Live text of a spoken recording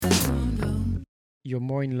you're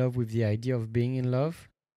more in love with the idea of being in love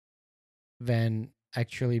than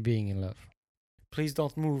actually being in love. Please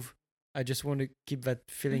don't move. I just want to keep that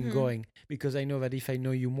feeling going because I know that if I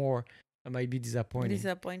know you more, I might be disappointed.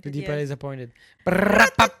 Disappointed. Deeply Yes. disappointed.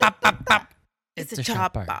 It's a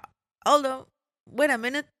chopper. Hold on. Wait a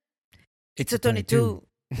minute. It's a 22.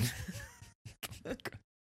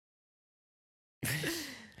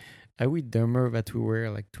 Are we dumber that we were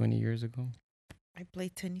like 20 years ago? I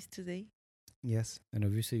played tennis today. Yes. And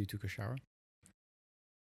obviously you took a shower.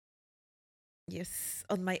 Yes,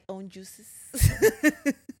 on my own juices.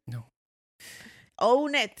 No.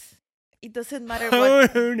 Own it. It doesn't matter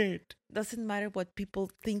what. Own it. Doesn't matter what people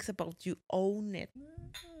thinks about you. Own it.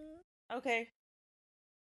 Okay.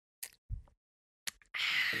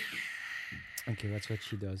 Okay, that's what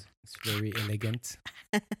she does. It's very elegant.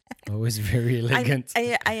 Always very elegant.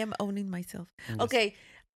 I am owning myself. Yes. Okay.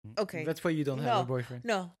 Okay. That's why you don't have a boyfriend.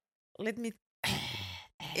 No. Let me.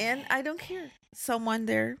 And I don't care. Someone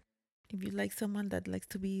there. If you like someone that likes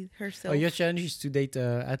to be herself. Oh, your challenge is to date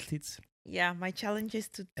athletes. Yeah, my challenge is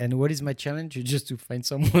to. And what is my challenge? Just to find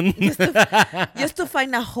someone. Just to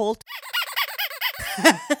find a hole.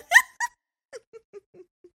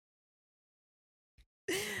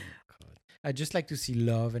 I just like to see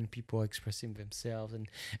love and people expressing themselves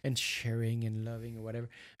and sharing and loving or whatever.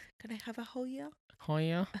 Can I have a Hoya?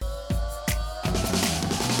 Hoya.